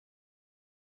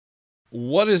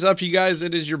What is up, you guys?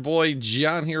 It is your boy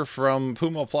John here from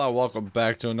Puma Plow. Welcome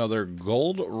back to another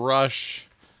Gold Rush,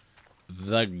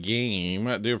 the game.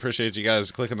 I do appreciate you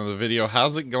guys clicking on the video.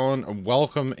 How's it going?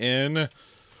 Welcome in,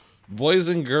 boys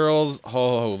and girls.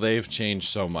 Oh, they've changed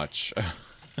so much.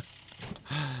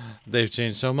 They've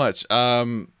changed so much.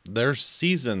 There's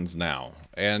seasons now,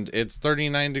 and it's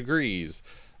 39 degrees,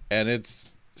 and it's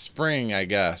spring, I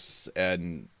guess,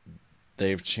 and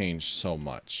they've changed so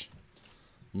much.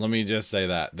 Let me just say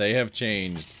that. They have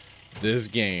changed this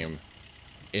game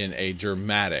in a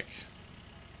dramatic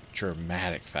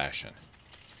fashion.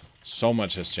 So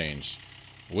much has changed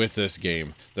with this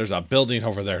game. There's a building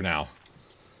over there now.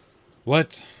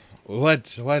 What?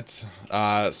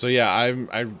 So yeah,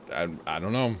 I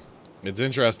don't know. It's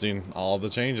interesting. All the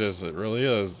changes. It really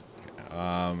is.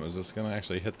 Is this gonna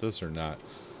actually hit this or not?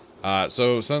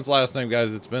 So since last time,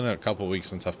 guys, it's been a couple weeks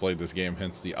since I've played this game,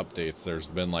 hence the updates. There's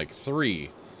been like 3.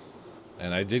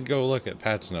 And I did go look at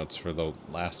patch notes for the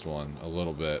last one a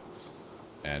little bit.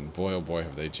 And boy, oh boy,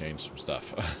 have they changed some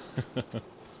stuff. I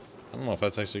don't know if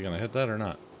that's actually going to hit that or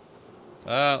not.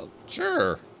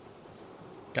 Sure.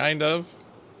 Kind of.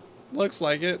 Looks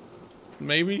like it.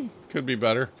 Maybe. Could be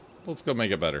better. Let's go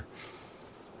make it better.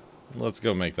 Let's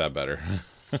go make that better.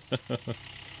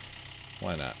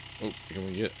 Why not? Oh, can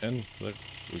we get in?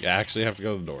 We actually have to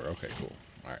go to the door. Okay, cool.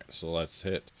 Alright, so let's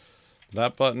hit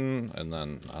that button, and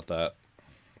then not that.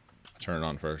 Turn it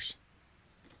on first.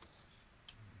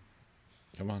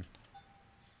 Come on.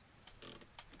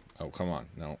 Oh, come on.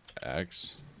 No.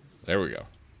 X. There we go.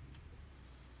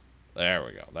 There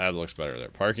we go. That looks better there.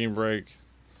 Parking brake.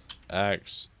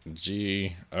 X.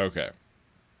 G. Okay.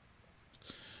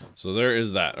 So there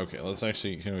is that. Okay, let's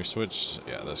actually... Can we switch?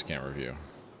 Yeah, this camera view.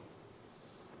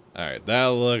 Alright, that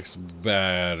looks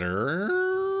better.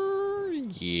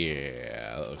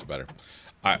 Yeah, that looks better.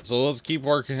 Alright, so let's keep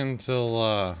working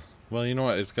until... Well, you know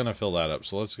what? It's going to fill that up.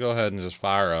 So let's go ahead and just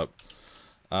fire up.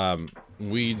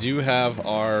 We do have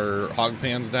our hog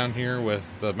pans down here with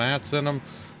the mats in them.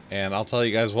 And I'll tell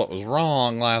you guys what was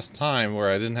wrong last time where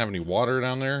I didn't have any water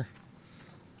down there.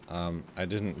 I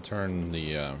didn't turn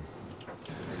the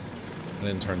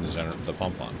the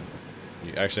pump on.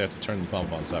 You actually have to turn the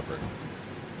pump on separate.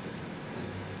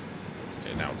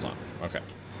 Okay, now it's on. Okay.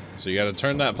 So you got to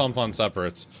turn that pump on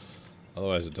separate.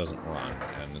 Otherwise, it doesn't run,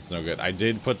 and it's no good. I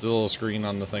did put the little screen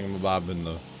on the thingamabob in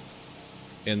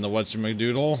the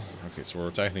whatchamadoodle. Okay, so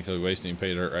we're technically wasting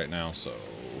pay dirt right now, so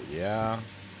yeah.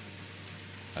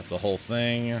 That's a whole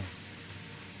thing.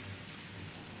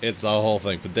 It's a whole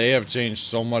thing, but they have changed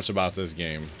so much about this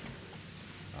game.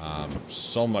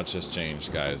 So much has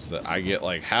changed, guys, that I get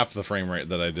like half the frame rate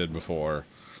that I did before.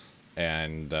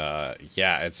 And,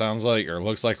 yeah, it sounds like, or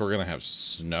looks like we're gonna have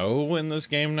snow in this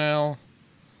game now.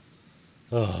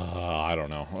 I don't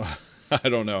know. I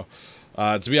don't know.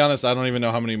 To be honest, I don't even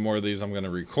know how many more of these I'm going to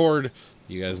record.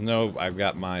 You guys know I've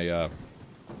got my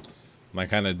my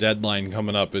kind of deadline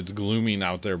coming up. It's glooming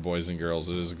out there, boys and girls.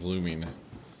 It is glooming.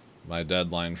 My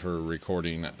deadline for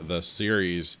recording the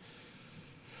series.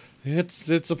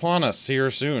 It's upon us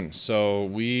here soon. So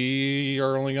we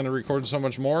are only going to record so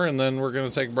much more, and then we're going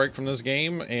to take a break from this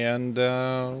game, and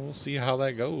we'll see how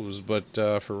that goes. But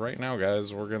for right now,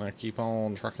 guys, we're going to keep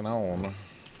on trucking on.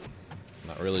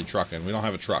 Not really trucking. We don't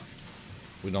have a truck.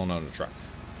 We don't own a truck.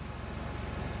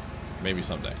 Maybe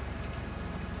someday.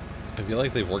 I feel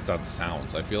like they've worked on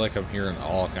sounds. I feel like I'm hearing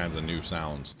all kinds of new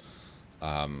sounds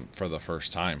for the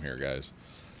first time here, guys.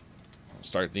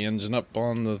 Start the engine up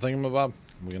on the thingamabob.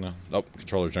 We're gonna... Oh,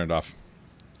 controller turned off.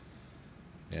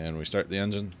 And we start the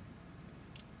engine.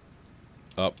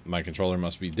 Oh, my controller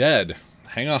must be dead.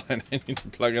 Hang on, I need to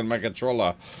plug in my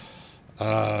controller.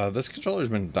 This controller's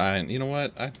been dying. You know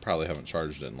what? I probably haven't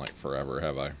charged it in like forever,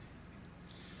 have I?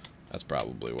 That's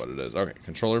probably what it is. Okay,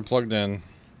 controller plugged in.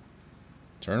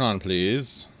 Turn on,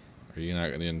 please. Are you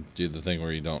not gonna do the thing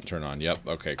where you don't turn on? Yep.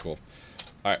 Okay, cool.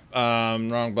 All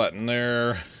right. Wrong button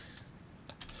there.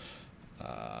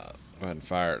 Go ahead and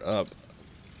fire it up.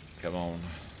 Come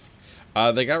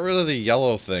on. They got rid of the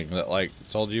yellow thing that like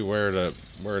told you where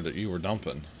you were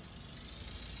dumping,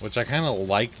 which I kind of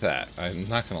like that. I'm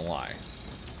not gonna lie.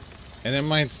 And it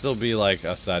might still be like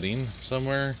a setting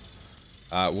somewhere.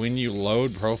 When you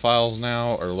load profiles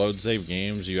now or load save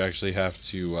games, you actually have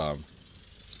to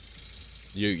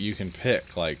you can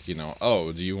pick like, you know,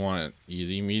 oh, do you want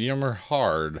easy, medium, or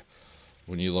hard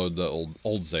when you load the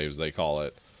old saves, they call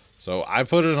it. So I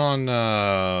put it on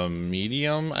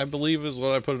medium, I believe is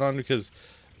what I put it on, because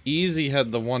easy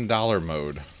had the $1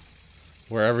 mode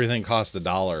where everything cost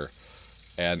 $1,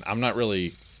 and I'm not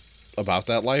really about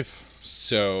that life.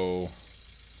 So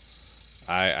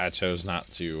I chose not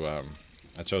to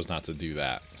do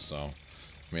that. So,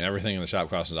 I mean, everything in the shop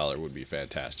costs $1 would be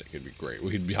fantastic. It'd be great.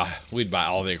 We'd buy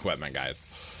all the equipment, guys.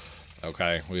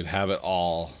 Okay, we'd have it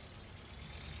all.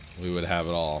 We would have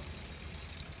it all.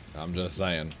 I'm just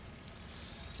saying.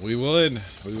 We would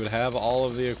have all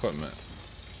of the equipment.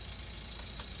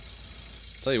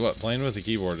 Tell you what, playing with the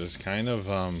keyboard is kind of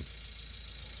I'm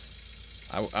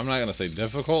not gonna say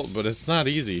difficult, but it's not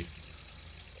easy.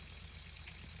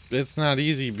 It's not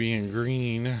easy being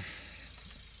green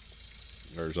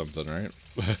or something, right?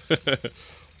 It's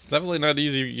definitely not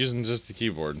easy using just the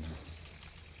keyboard.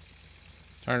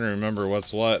 Trying to remember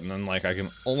what's what, and then like I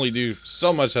can only do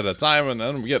so much at a time, and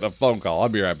then I'm getting a phone call. I'll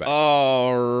be right back.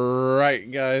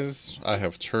 Alright, guys. I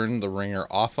have turned the ringer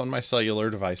off on my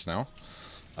cellular device now.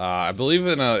 I believe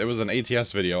it was an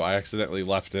ATS video I accidentally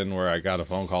left in where I got a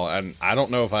phone call, and I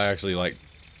don't know if I actually like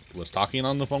was talking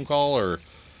on the phone call or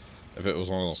if it was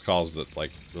one of those calls that like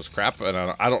was crap, and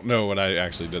I don't know what I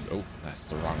actually did. Oh, that's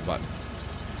the wrong button.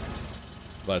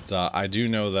 But I do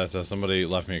know that somebody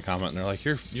left me a comment and they're like,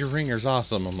 your ringer's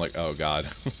awesome. I'm like, oh god.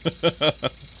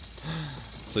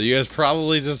 So you guys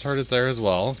probably just heard it there as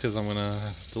well, because I'm gonna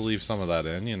have to leave some of that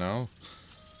in, you know.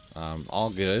 All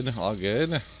good, all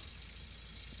good.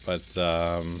 But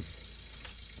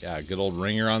yeah, good old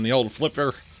ringer on the old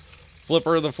flipper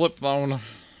of the flip phone.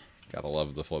 Gotta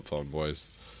love the flip phone, boys.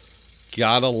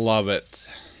 Gotta love it.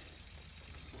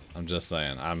 I'm just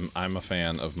saying, I'm a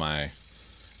fan of my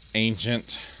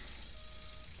ancient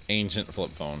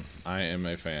flip phone. I am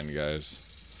a fan, guys.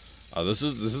 This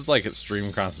is like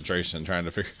extreme concentration trying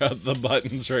to figure out the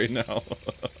buttons right now.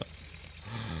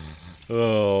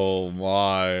 Oh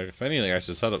my. If anything, I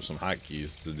should set up some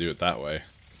hotkeys to do it that way.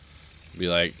 Be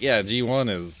like, yeah, G1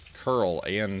 is curl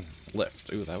and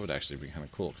lift. Ooh, that would actually be kind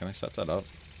of cool. Can I set that up?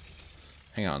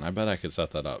 Hang on, I bet I could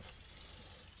set that up.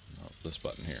 Oh, this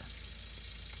button here.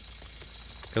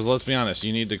 Because let's be honest,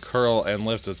 you need to curl and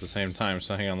lift at the same time.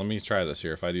 So hang on, let me try this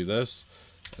here. If I do this,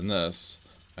 and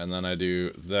then I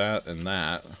do that, and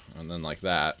then like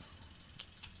that.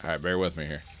 Alright, bear with me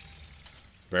here.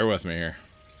 Bear with me here.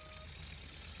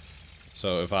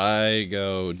 So if I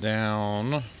go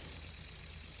down,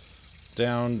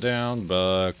 down,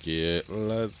 bucket,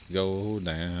 let's go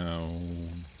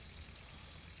down.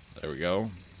 There we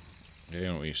go.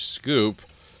 And we scoop,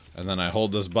 and then I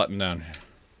hold this button down here.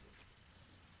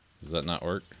 Does that not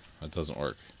work? That doesn't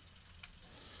work.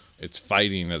 It's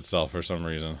fighting itself for some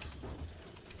reason.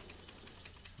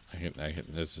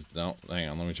 No, hang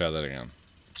on, let me try that again.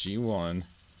 G1,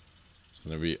 it's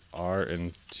going to be R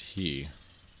and T.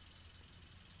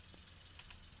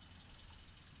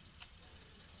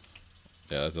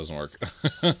 Yeah, that doesn't work.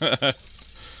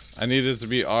 I need it to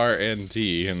be R and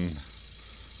T, and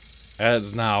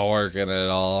that's not working at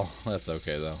all. That's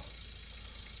okay, though.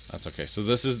 That's okay. So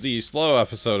this is the slow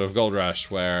episode of Gold Rush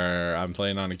where I'm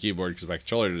playing on a keyboard because my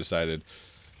controller decided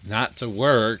not to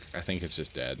work. I think it's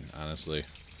just dead, honestly.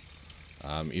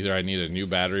 Either I need a new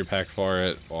battery pack for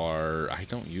it, or I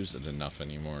don't use it enough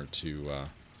anymore to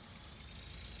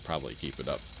probably keep it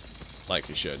up like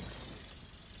it should.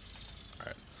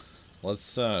 Alright.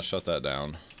 Let's shut that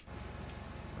down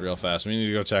real fast. We need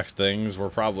to go check things. We're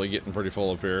probably getting pretty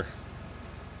full up here.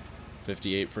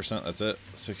 58%, that's it.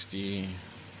 60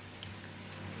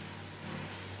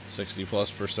 plus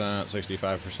percent,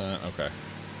 65%. Okay.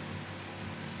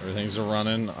 Everything's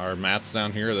running. Our mats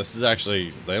down here. This is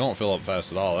actually, they don't fill up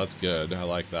fast at all. That's good. I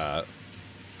like that.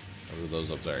 What are those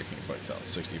up there? I can't quite tell.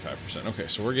 65%. Okay,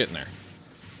 so we're getting there.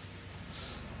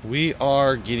 We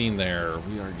are getting there.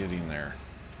 We are getting there.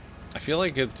 I feel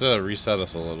like it reset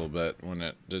us a little bit when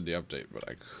it did the update, but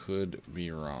I could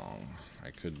be wrong.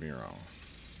 I could be wrong.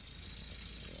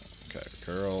 Okay,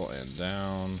 curl and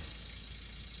down.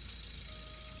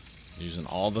 Using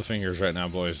all the fingers right now,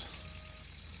 boys.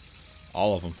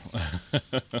 All of them.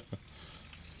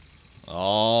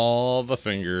 All the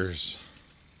fingers.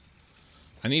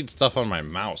 I need stuff on my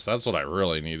mouse. That's what I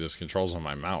really need, is controls on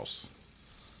my mouse.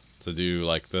 To do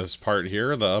like this part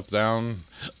here, the up, down,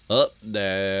 up,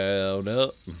 down,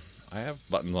 up. I have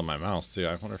buttons on my mouse too.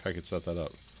 I wonder if I could set that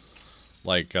up.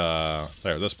 Like,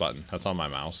 there, this button. That's on my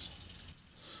mouse.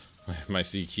 My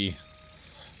C key.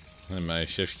 And my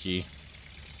shift key.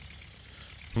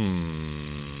 Go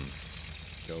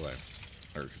away.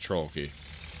 Or control key.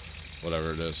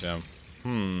 Whatever it is, yeah.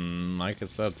 I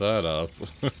could set that up.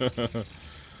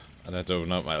 I'd have to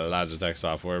open up my Logitech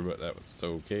software, but that was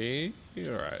okay.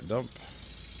 Alright, dump.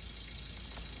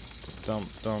 Dump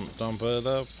it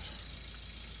up.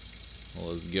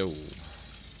 Well, let's go.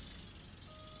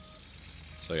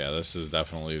 So yeah, this is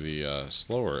definitely the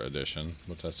slower edition,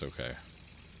 but that's okay.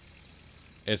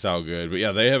 It's all good. But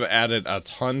yeah, they have added a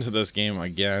ton to this game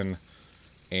again.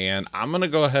 And I'm going to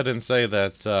go ahead and say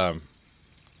that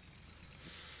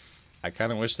I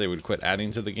kind of wish they would quit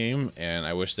adding to the game. And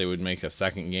I wish they would make a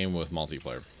second game with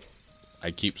multiplayer.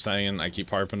 I keep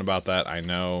harping about that, I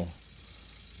know.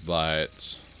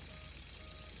 But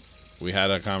we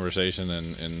had a conversation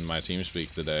in my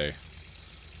TeamSpeak today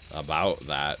about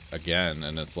that again.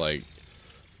 And it's like,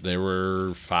 there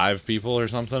were 5 people or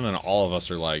something. And all of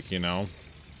us are like, you know,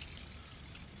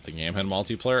 if the game had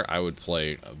multiplayer, I would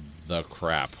play the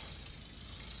crap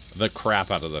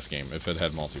out of this game if it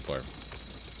had multiplayer.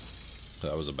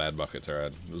 That was a bad bucket there.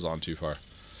 It was on too far.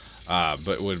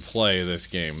 But would play this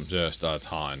game just a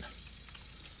ton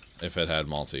if it had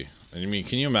multi. And I mean,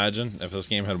 can you imagine if this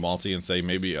game had multi and say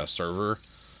maybe a server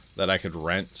that I could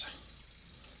rent,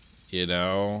 you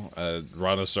know,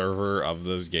 run a server of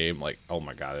this game? Like, oh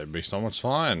my god, it'd be so much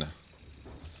fun.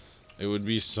 It would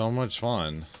be so much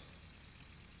fun.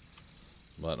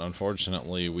 But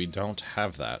unfortunately, we don't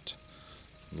have that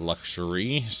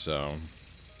luxury, so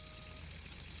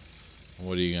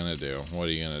what are you gonna do? What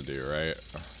are you gonna do, right?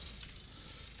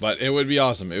 But it would be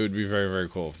awesome. It would be very, very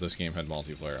cool if this game had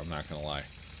multiplayer. I'm not gonna lie.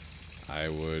 I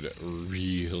would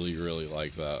really, really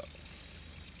like that.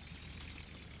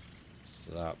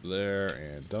 Stop there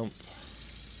and dump.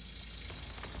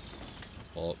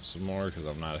 Pull up some more because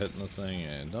I'm not hitting the thing,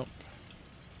 and dump.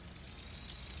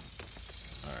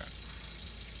 Alright.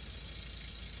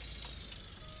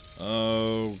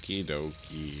 Okie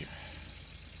dokie.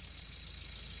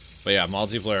 But yeah,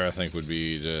 multiplayer I think would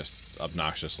be just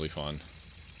obnoxiously fun.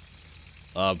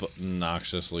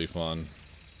 Obnoxiously fun.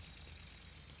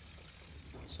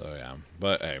 So yeah,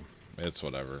 but hey, it's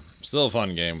whatever. Still a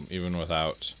fun game, even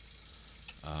without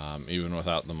the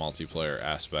multiplayer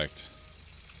aspect.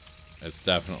 It's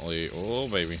definitely, oh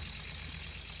baby,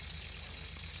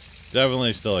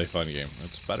 definitely still a fun game.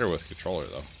 It's better with controller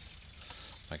though.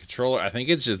 My controller, I think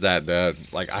it's just that bad.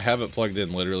 Like, I have it plugged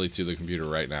in literally to the computer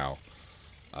right now,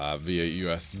 via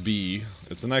USB.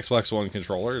 It's an Xbox One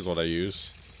controller is what I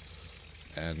use,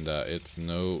 and it's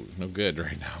no good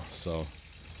right now. So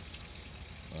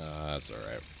that's all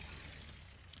right.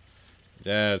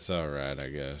 That's all right, I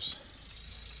guess.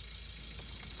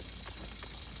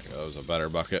 There goes a better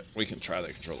bucket. We can try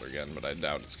the controller again, but I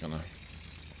doubt it's gonna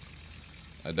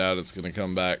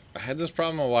come back. I had this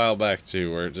problem a while back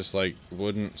too, where it just like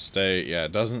wouldn't stay. Yeah,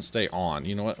 it doesn't stay on.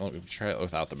 You know what? Let me try it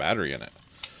without the battery in it.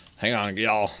 Hang on,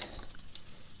 y'all.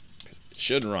 It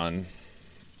should run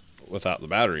without the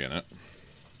battery in it.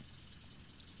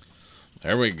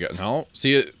 There we go. No,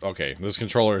 see it? Okay, this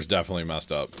controller is definitely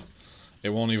messed up. It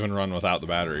won't even run without the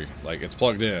battery. Like, it's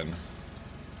plugged in.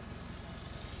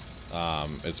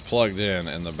 It's plugged in,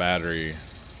 and the battery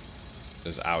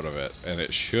is out of it, and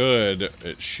it should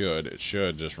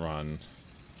just run.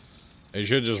 It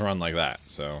should just run like that.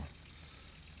 So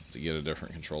to get a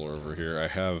different controller over here,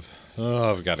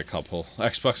 I've got a couple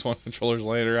Xbox One controllers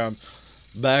laying around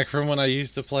back from when I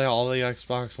used to play all the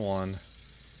Xbox One.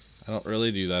 I don't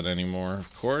really do that anymore,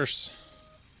 of course,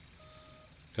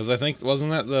 because I think,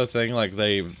 wasn't that the thing, like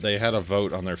they had a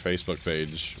vote on their Facebook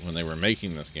page when they were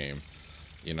making this game,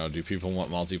 you know, do people want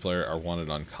multiplayer or want it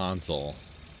on console?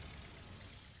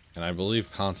 And I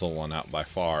believe console won out by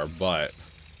far, but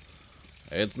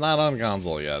it's not on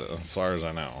console yet, as far as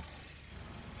I know.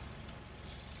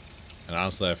 And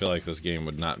honestly, I feel like this game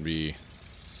would not be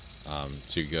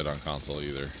too good on console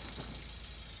either.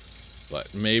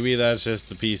 But maybe that's just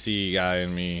the PC guy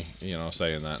in me, you know,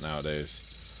 saying that nowadays.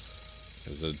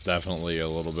 Because there's definitely a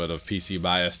little bit of PC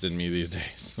biased in me these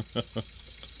days.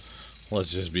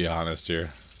 Let's just be honest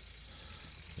here.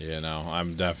 You know,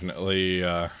 I'm definitely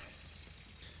a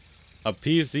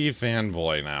PC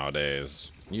fanboy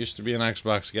nowadays. Used to be an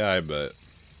Xbox guy, but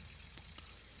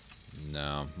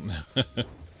no.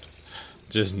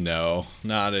 Just no.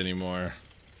 Not anymore.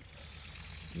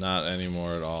 Not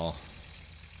anymore at all.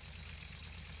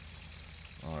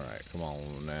 Alright, come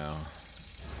on now.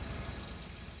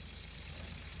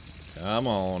 Come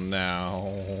on now.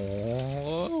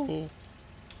 Whoa.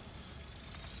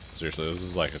 Seriously, this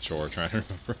is like a chore trying to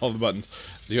remember all the buttons.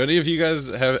 Do any of you guys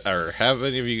have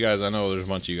any of you guys, I know there's a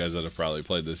bunch of you guys that have probably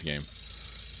played this game.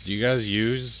 Do you guys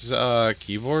use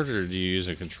keyboard or do you use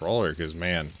a controller? Because,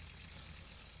 man,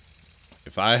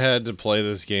 if I had to play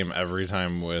this game every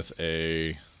time with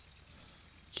a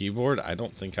keyboard, I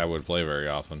don't think I would play very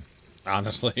often.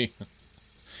 Honestly,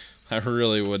 I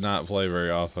really would not play very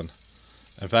often.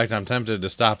 In fact, I'm tempted to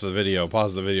stop the video,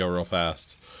 pause the video real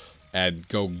fast, and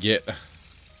go get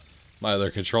my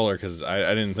other controller, because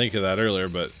I didn't think of that earlier,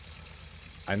 but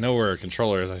I know where a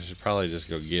controller is. I should probably just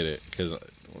go get it, because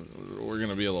we're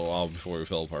gonna be a little while before we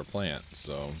fill up our plant,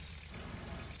 so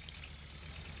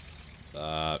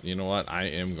you know what? I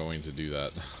am going to do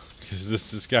that because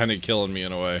this is kind of killing me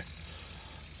in a way.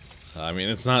 I mean,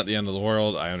 it's not the end of the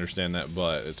world. I understand that,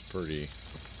 but it's pretty.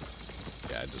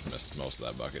 Yeah, I just missed most of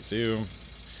that bucket too.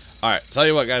 All right, tell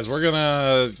you what, guys, we're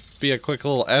gonna be a quick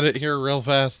little edit here, real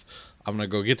fast. I'm gonna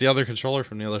go get the other controller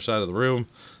from the other side of the room,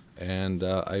 and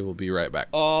I will be right back.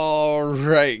 All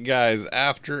right, guys,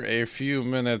 after a few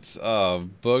minutes of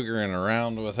boogering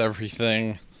around with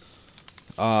everything,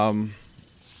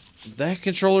 that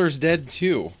controller is dead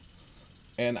too.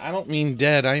 And I don't mean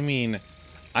dead, I mean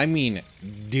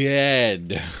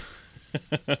dead.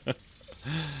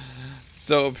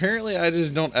 So apparently I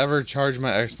just don't ever charge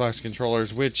my Xbox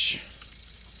controllers, which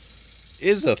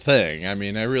is a thing. I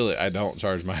mean, I don't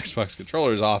charge my Xbox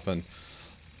controllers often.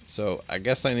 So I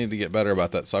guess I need to get better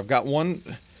about that. So I've got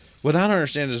one. What I don't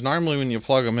understand is normally when you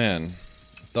plug them in,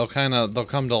 they'll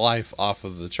come to life off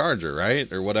of the charger,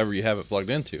 right? Or whatever you have it plugged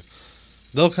into.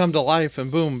 They'll come to life and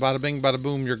boom, bada bing, bada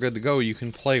boom, you're good to go. You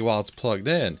can play while it's plugged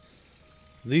in.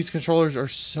 These controllers are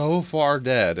so far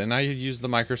dead, and I use the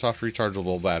Microsoft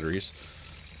rechargeable batteries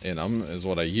in them is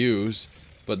what I use.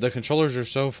 But the controllers are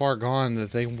so far gone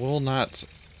that they will not,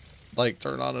 like,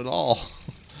 turn on at all.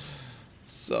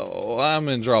 So I'm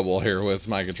in trouble here with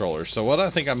my controllers. So what I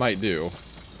think I might do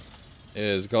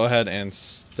is go ahead and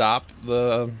stop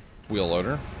the wheel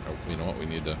loader. Oh, you know what? We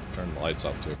need to turn the lights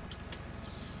off too.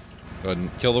 Go ahead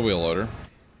and kill the wheel loader.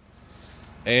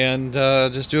 And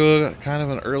just do a kind of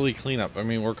an early cleanup. I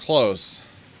mean, we're close.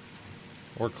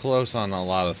 We're close on a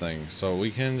lot of things. So we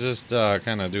can just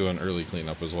kind of do an early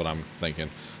cleanup is what I'm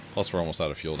thinking. Plus, we're almost out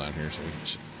of fuel down here, so we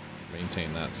can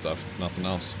maintain that stuff, if nothing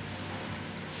else.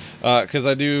 Because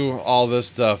I do all this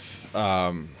stuff.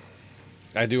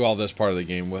 I do all this part of the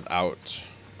game without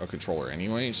a controller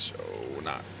anyway, so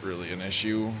not really an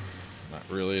issue. Not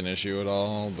really an issue at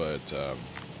all, but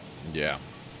yeah.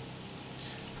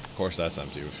 Of course, that's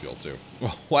empty with fuel, too.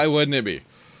 Well, why wouldn't it be?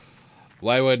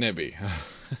 Why wouldn't it be?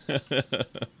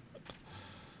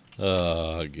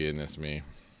 Oh, goodness me.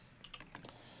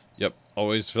 Yep,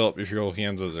 always fill up your fuel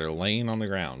cans as they're laying on the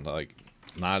ground. Like,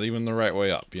 not even the right way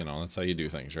up, you know. That's how you do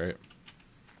things, right?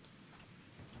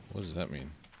 What does that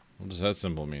mean? What does that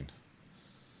symbol mean?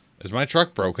 Is my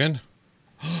truck broken?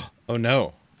 Oh,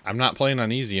 no. I'm not playing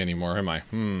on easy anymore, am I?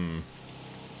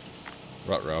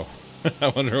 Ruh-roh. I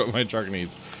wonder what my truck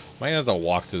needs. Might have to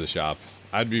walk to the shop.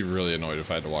 I'd be really annoyed if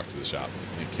I had to walk to the shop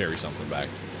and carry something back.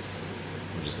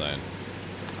 I'm just saying.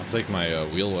 I'll take my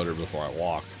wheel loader before I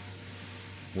walk.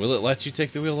 Will it let you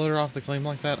take the wheel loader off the claim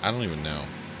like that? I don't even know.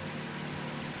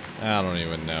 I don't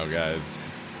even know, guys.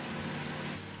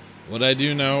 What I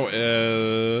do know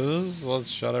is...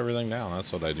 let's shut everything down.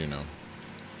 That's what I do know.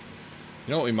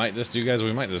 You know what we might just do, guys?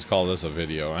 We might just call this a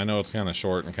video. I know it's kind of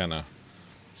short and kind of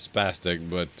spastic,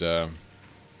 but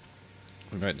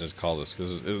we might just call this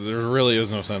because there really is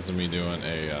no sense in me doing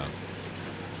a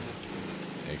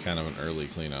kind of an early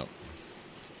cleanup.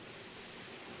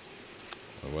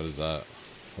 What is that?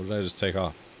 What did I just take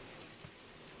off?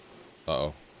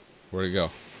 Uh-oh. Where'd it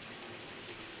go?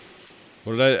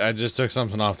 What did I just took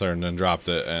something off there and then dropped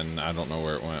it, and I don't know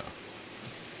where it went.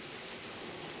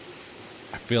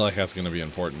 I feel like that's going to be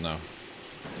important, though.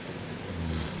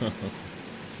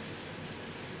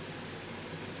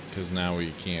 Because now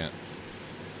we can't.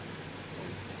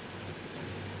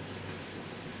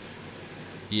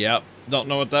 Yep. Don't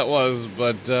know what that was,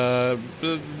 but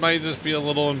it might just be a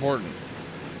little important.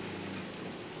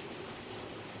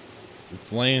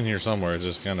 It's laying here somewhere. It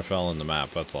just kind of fell in the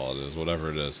map. That's all it is.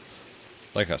 Whatever it is.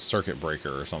 Like a circuit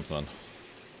breaker or something.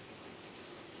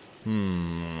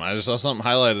 I just saw something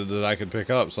highlighted that I could pick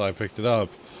up, so I picked it up.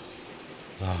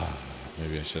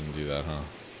 Maybe I shouldn't do that, huh?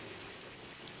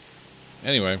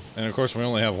 Anyway, and of course we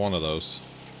only have one of those.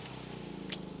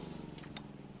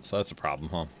 So that's a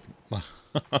problem, huh?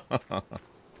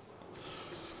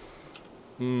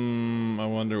 I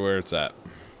wonder where it's at.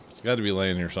 It's got to be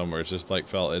laying here somewhere. It's just like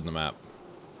fell in the map.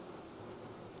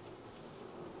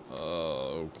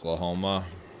 Oklahoma.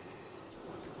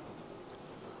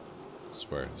 I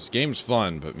swear, this game's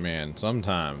fun, but man,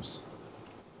 sometimes.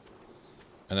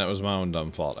 And that was my own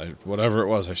dumb fault. Whatever it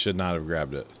was, I should not have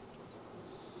grabbed it.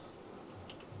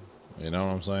 You know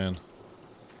what I'm saying?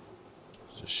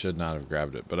 Just should not have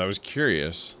grabbed it. But I was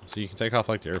curious. So you can take off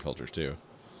like the air filters too.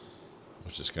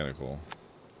 Which is kind of cool.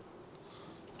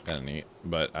 It's kind of neat.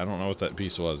 But I don't know what that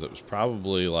piece was. It was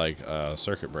probably like a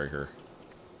circuit breaker.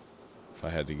 If I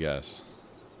had to guess.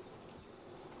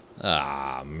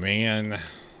 Ah, man.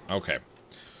 Okay.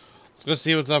 Let's go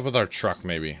see what's up with our truck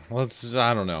maybe.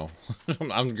 I don't know.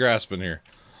 I'm grasping here.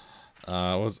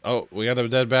 Oh, we got a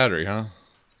dead battery, huh?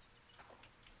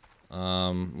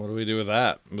 What do we do with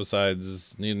that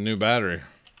besides need a new battery?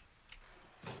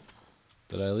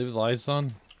 Did I leave the lights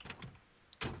on?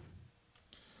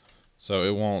 So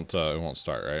it won't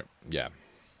start, right? Yeah.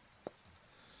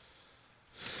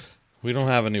 We don't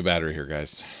have a new battery here,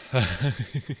 guys.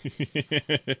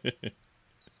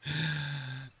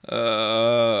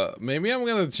 Maybe I'm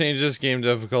gonna change this game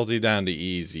difficulty down to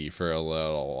easy for a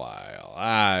little while.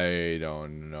 I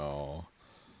don't know.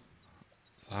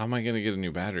 How am I gonna get a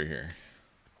new battery here?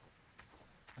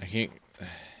 I can't.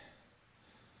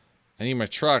 I need my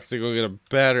truck to go get a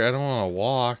battery. I don't want to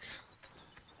walk.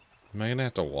 Am I gonna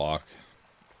have to walk?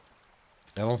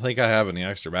 I don't think I have any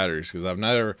extra batteries because I've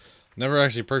never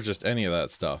actually purchased any of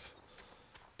that stuff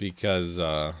because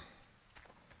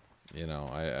you know,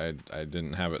 I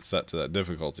didn't have it set to that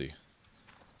difficulty.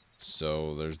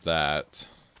 So there's that.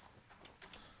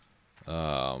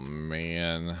 Oh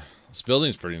man, this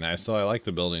building's pretty nice though. I like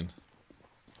the building.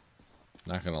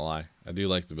 Not gonna lie, I do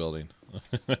like the building.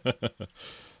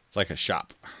 It's like a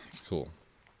shop. It's cool.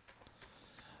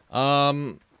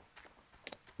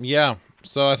 Yeah.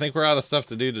 So I think we're out of stuff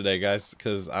to do today, guys,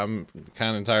 because I'm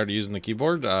kind of tired of using the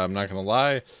keyboard. I'm not gonna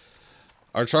lie.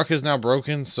 Our truck is now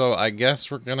broken, so I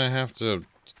guess we're gonna have to.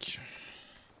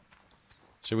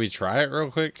 Should we try it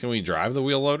real quick? Can we drive the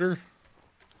wheel loader?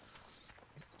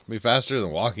 Be faster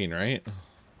than walking, right?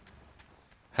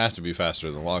 Have to be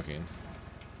faster than walking.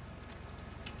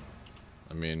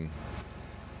 I mean,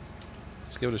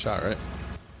 let's give it a shot, right?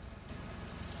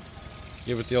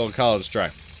 Give it the old college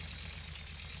try.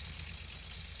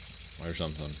 Or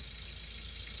something.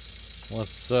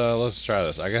 Let's try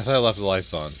this. I guess I left the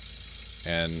lights on.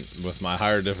 And with my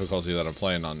higher difficulty that I'm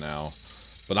playing on now.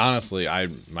 But honestly, I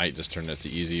might just turn it to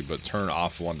easy, but turn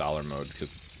off $1 mode.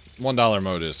 Because $1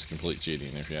 mode is complete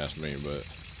cheating, if you ask me. But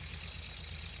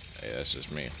hey, that's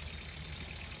just me.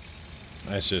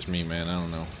 That's just me, man. I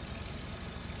don't know.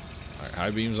 Alright,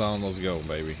 high beams on. Let's go,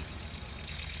 baby.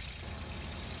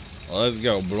 Let's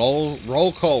go.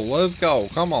 Roll call. Let's go.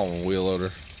 Come on, wheel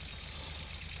loader.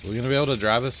 Are we going to be able to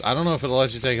drive this? I don't know if it'll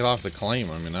let you take it off the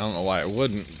claim. I mean, I don't know why it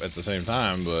wouldn't at the same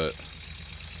time, but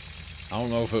I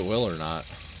don't know if it will or not.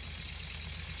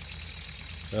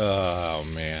 Oh,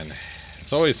 man.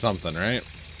 It's always something, right?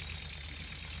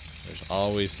 There's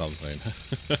always something.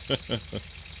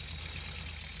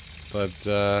 But,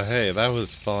 hey, that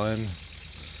was fun.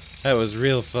 That was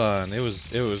real fun. It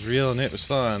was real and it was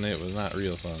fun. It was not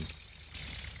real fun.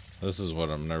 This is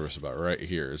what I'm nervous about right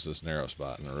here, is this narrow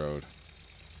spot in the road.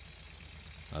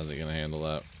 How's it gonna handle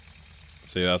that?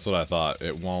 See, that's what I thought.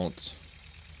 It won't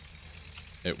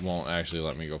actually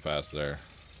let me go past there.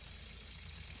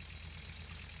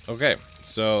 Okay,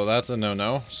 so that's a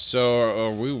no-no. So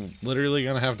are we literally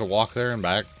gonna have to walk there and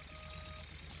back?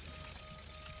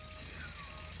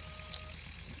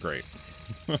 Great.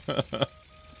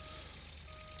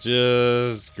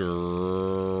 Just great.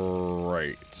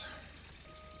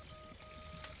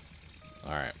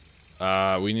 Alright.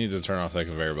 We need to turn off that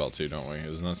conveyor belt too, don't we?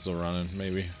 Isn't that still running,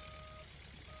 maybe?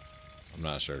 I'm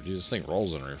not sure. Dude, this thing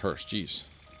rolls in reverse. Jeez.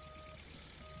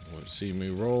 Let's see me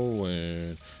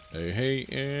rolling. Hey,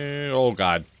 hey, oh,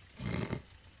 God.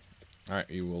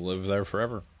 Alright, you will live there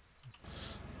forever.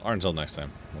 Or until next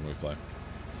time when we play.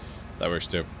 That works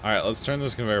too. Alright, let's turn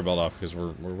this conveyor belt off because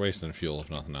we're wasting fuel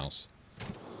if nothing else.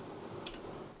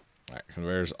 Alright,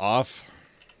 conveyor's off.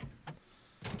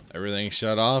 Everything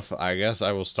shut off. I guess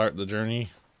I will start the journey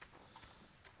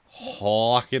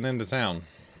walking into town.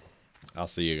 I'll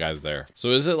see you guys there. So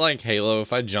is it like Halo?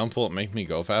 If I jump, will it make me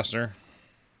go faster?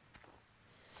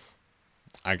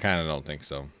 I kind of don't think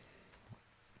so.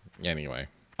 Anyway,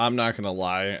 I'm not going to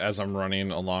lie. As I'm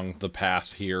running along the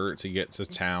path here to get to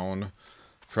town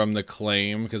from the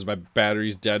claim, because my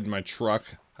battery's dead in my truck,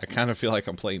 I kind of feel like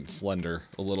I'm playing Slender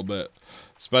a little bit.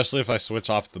 Especially if I switch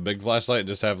off the big flashlight and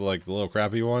just have like the little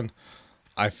crappy one.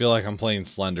 I feel like I'm playing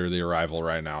Slender the Arrival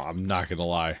right now. I'm not going to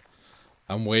lie.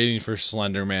 I'm waiting for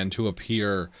Slender Man to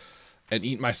appear and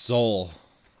eat my soul.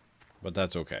 But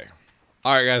that's okay.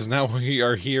 Alright guys, now we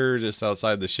are here just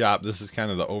outside the shop. This is kind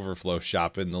of the overflow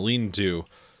shop in the lean-to.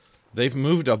 They've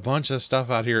moved a bunch of stuff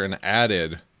out here and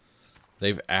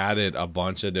they've added a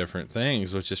bunch of different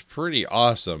things, which is pretty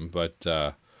awesome. But,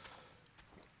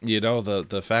 you know,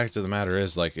 the fact of the matter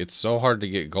is, like, it's so hard to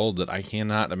get gold that I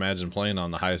cannot imagine playing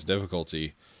on the highest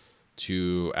difficulty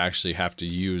to actually have to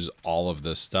use all of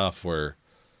this stuff where...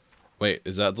 Wait,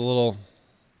 is that the little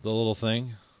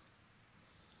thing?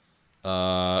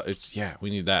 Yeah, we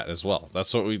need that as well.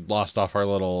 That's what we lost off our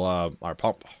little, our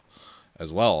pump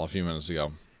as well a few minutes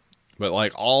ago. But,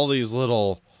 like, all these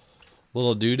little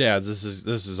little doodads. This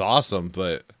is awesome,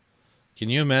 but can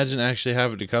you imagine actually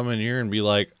having to come in here and be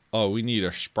like, oh, we need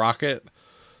a sprocket,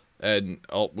 and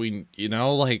oh, you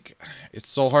know, like, it's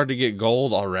so hard to get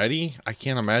gold already. I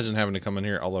can't imagine having to come in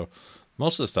here. Although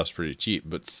most of the stuff's pretty cheap,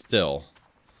 but still,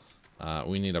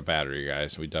 we need a battery,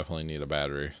 guys. We definitely need a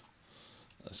battery.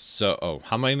 So, oh,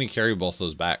 how am I going to carry both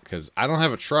those back? Because I don't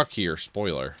have a truck here.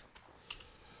 Spoiler.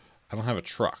 I don't have a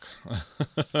truck.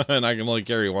 And I can only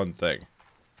carry one thing.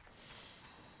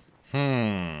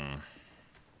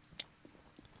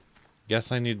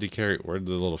 Guess I need to carry... Where'd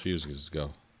the little fuses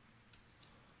go?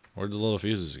 Where'd the little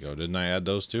fuses go? Didn't I add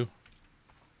those two?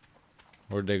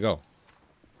 Where'd they go?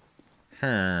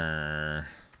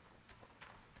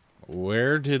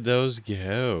 Where did those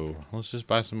go? Let's just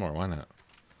buy some more. Why not?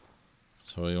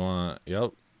 So we want...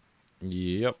 Yep.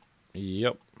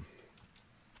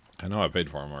 I know I paid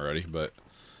for them already, but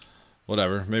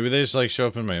whatever. Maybe they just like show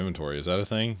up in my inventory. Is that a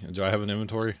thing? Do I have an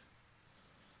inventory?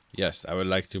 Yes, I would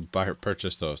like to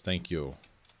purchase those. Thank you.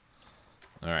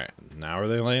 Alright, now are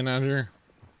they laying out here?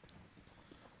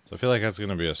 So I feel like that's going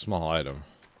to be a small item.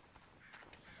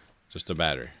 Just a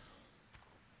battery.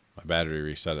 My battery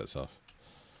reset itself.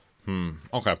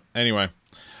 Okay. Anyway.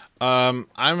 I'm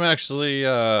actually,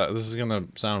 this is going to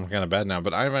sound kind of bad now,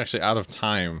 but I'm actually out of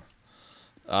time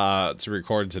to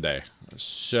record today.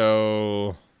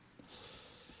 So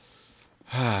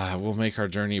we'll make our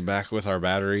journey back with our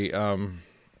battery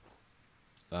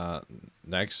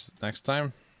next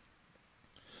time.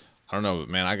 I don't know, but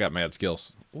man, I got mad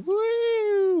skills.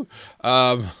 Woo!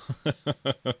 I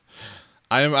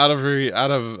am out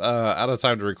of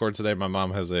time to record today. My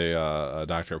mom has a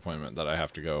doctor appointment that I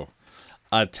have to go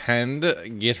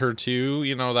attend, get her to,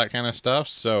 you know, that kind of stuff.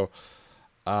 So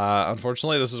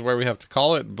unfortunately, this is where we have to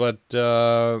call it, but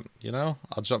you know,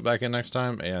 I'll jump back in next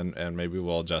time, and maybe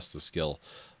we'll adjust the skill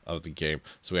of the game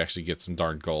so we actually get some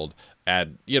darn gold,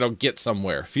 you know, get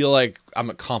somewhere, feel like I'm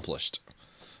accomplished.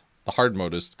 The hard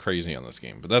mode is crazy on this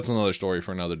game, but that's another story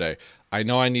for another day. I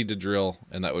know I need to drill,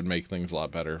 and that would make things a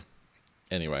lot better.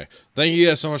 Anyway, thank you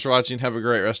guys so much for watching. Have a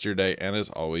great rest of your day, and as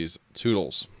always,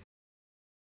 toodles.